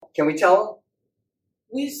Can we tell them?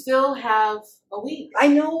 We still have a week. I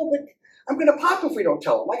know, but I'm going to pop if we don't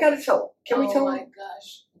tell them. I got to tell them. Can we tell them? Oh, my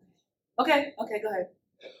gosh. Okay, go ahead.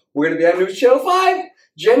 We're going to be on News Channel 5,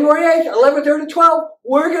 January 8th, 11:30 to 12.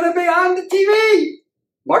 We're going to be on the TV.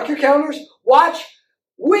 Mark your calendars. Watch.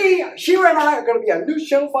 Shira and I are going to be on News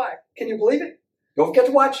Channel 5. Can you believe it? Don't forget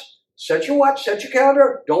to watch. Set your watch. Set your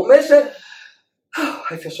calendar. Don't miss it.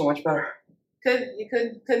 I feel so much better. You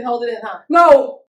couldn't hold it in, huh? No.